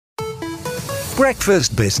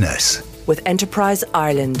Breakfast Business with Enterprise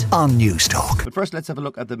Ireland on Newstalk. But first, let's have a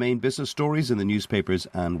look at the main business stories in the newspapers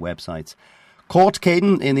and websites. Caught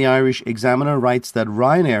Caden in the Irish Examiner writes that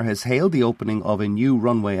Ryanair has hailed the opening of a new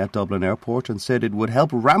runway at Dublin Airport and said it would help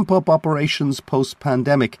ramp up operations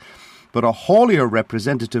post-pandemic. But a haulier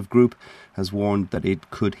representative group has warned that it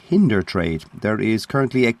could hinder trade. There is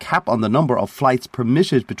currently a cap on the number of flights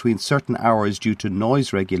permitted between certain hours due to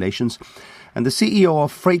noise regulations. And the CEO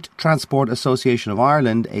of Freight Transport Association of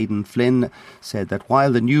Ireland, Aidan Flynn, said that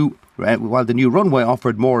while the new runway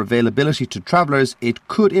offered more availability to travellers, it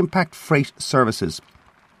could impact freight services.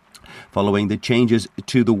 Following the changes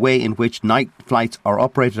to the way in which night flights are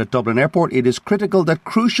operated at Dublin Airport, it is critical that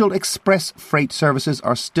crucial express freight services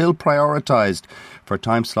are still prioritised for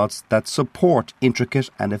time slots that support intricate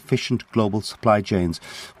and efficient global supply chains,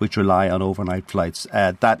 which rely on overnight flights.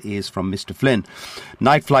 That is from Mr. Flynn.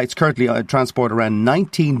 Night flights currently transport around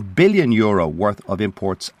 €19 billion worth of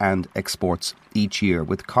imports and exports each year,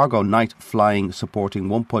 with cargo night flying supporting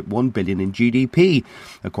 1.1 billion in GDP,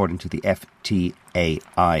 according to the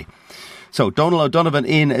FTAI. So Donald O'Donovan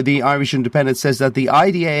in the Irish Independent says that the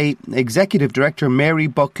IDA Executive Director Mary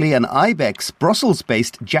Buckley and IBEX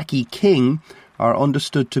Brussels-based Jackie King are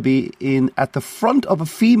understood to be at the front of a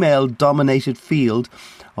female-dominated field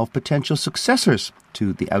of potential successors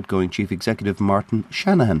to the outgoing Chief Executive Martin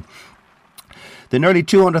Shanahan. The nearly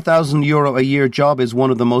 €200,000 a year job is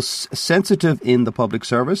one of the most sensitive in the public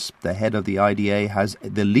service. The head of the IDA has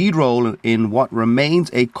the lead role in what remains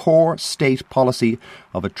a core state policy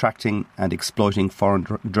of attracting and exploiting foreign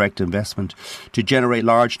direct investment to generate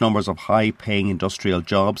large numbers of high-paying industrial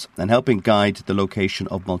jobs and helping guide the location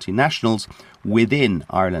of multinationals within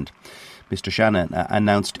Ireland. Mr. Shanahan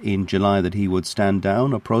announced in July that he would stand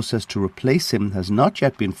down. A process to replace him has not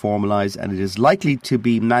yet been formalised, and it is likely to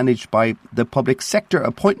be managed by the Public Sector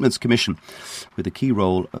Appointments Commission, with a key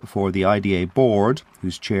role for the IDA board,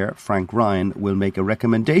 whose chair, Frank Ryan, will make a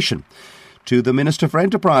recommendation to the Minister for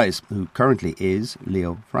Enterprise, who currently is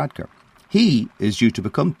Leo Varadkar. He is due to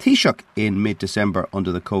become Taoiseach in mid-December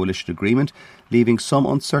under the coalition agreement, leaving some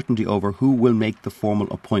uncertainty over who will make the formal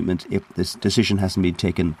appointment if this decision hasn't been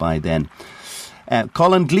taken by then.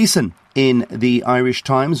 Colin Gleeson in the Irish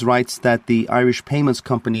Times writes that the Irish payments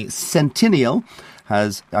company Centennial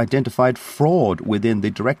has identified fraud within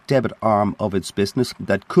the direct debit arm of its business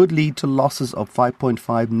that could lead to losses of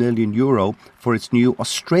 €5.5 million for its new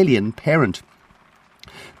Australian parent.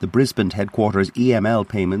 The Brisbane headquarters EML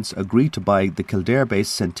Payments agreed to buy the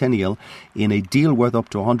Kildare-based Centennial in a deal worth up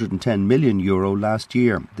to €110 million last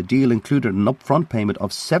year. The deal included an upfront payment of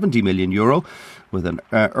 €70 million with an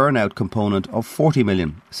earn-out component of €40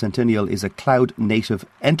 million. Centennial is a cloud-native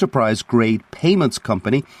enterprise-grade payments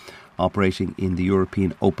company operating in the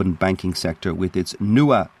European open banking sector with its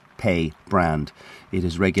Nua Pay brand. It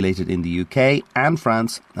is regulated in the UK and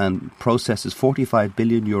France and processes €45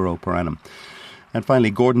 billion per annum. And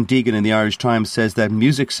finally, Gordon Deegan in the Irish Times says that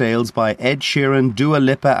music sales by Ed Sheeran, Dua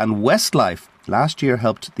Lipa and Westlife last year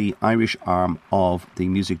helped the Irish arm of the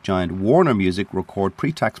music giant Warner Music record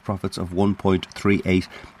pre-tax profits of €1.38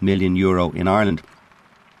 million in Ireland.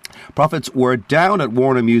 Profits were down at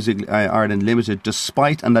Warner Music Ireland Limited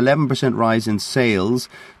despite an 11% rise in sales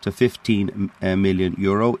to €15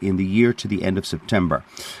 million in the year to the end of September,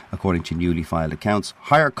 according to newly filed accounts.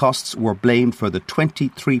 Higher costs were blamed for the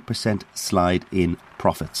 23% slide in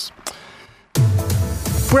profits.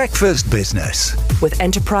 Breakfast Business with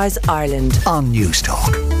Enterprise Ireland on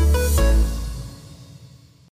Newstalk.